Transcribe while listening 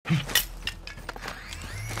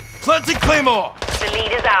Planting Claymore! The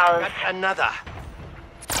lead is ours. Another.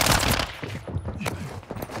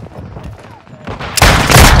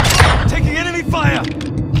 Taking enemy fire!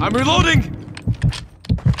 I'm reloading!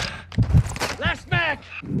 Last mag!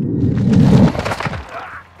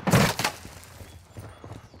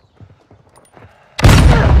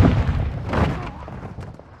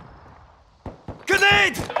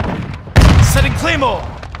 Grenade! Setting Claymore!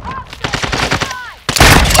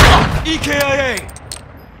 EKIA!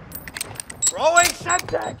 Throwing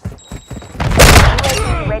Semtex!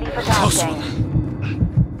 Ready for tasking.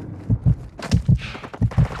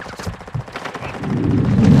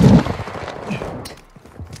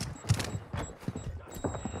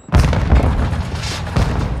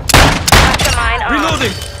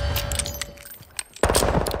 Reloading!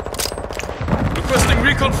 Requesting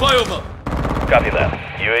recon flyover. Copy that.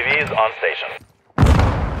 UAV is on station.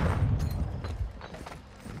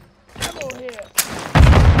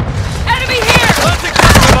 Enemy here! Planting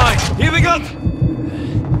cover mine! Healing up!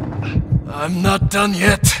 I'm not done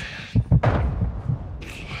yet.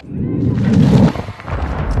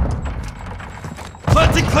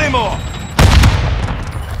 Planting Claymore!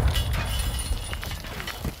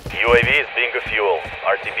 UAV is being refueled.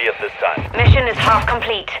 RTB at this time. Mission is half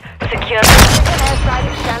complete. Secure the airside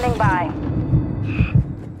is standing by.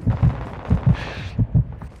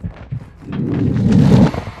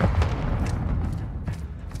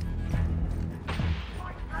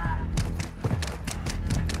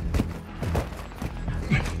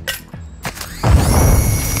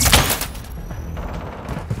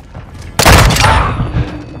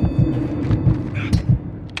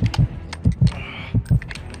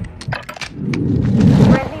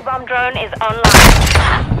 Friendly bomb drone is online.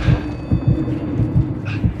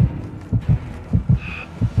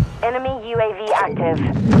 Enemy UAV active.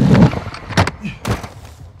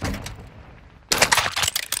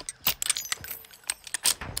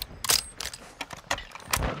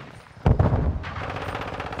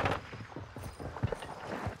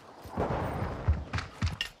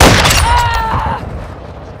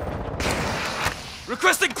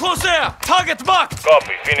 Requesting close air! Target marked!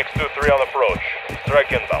 Copy. Phoenix 2-3 on approach.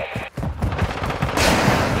 Strike inbound.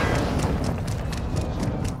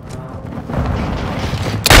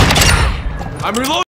 I'm reloading!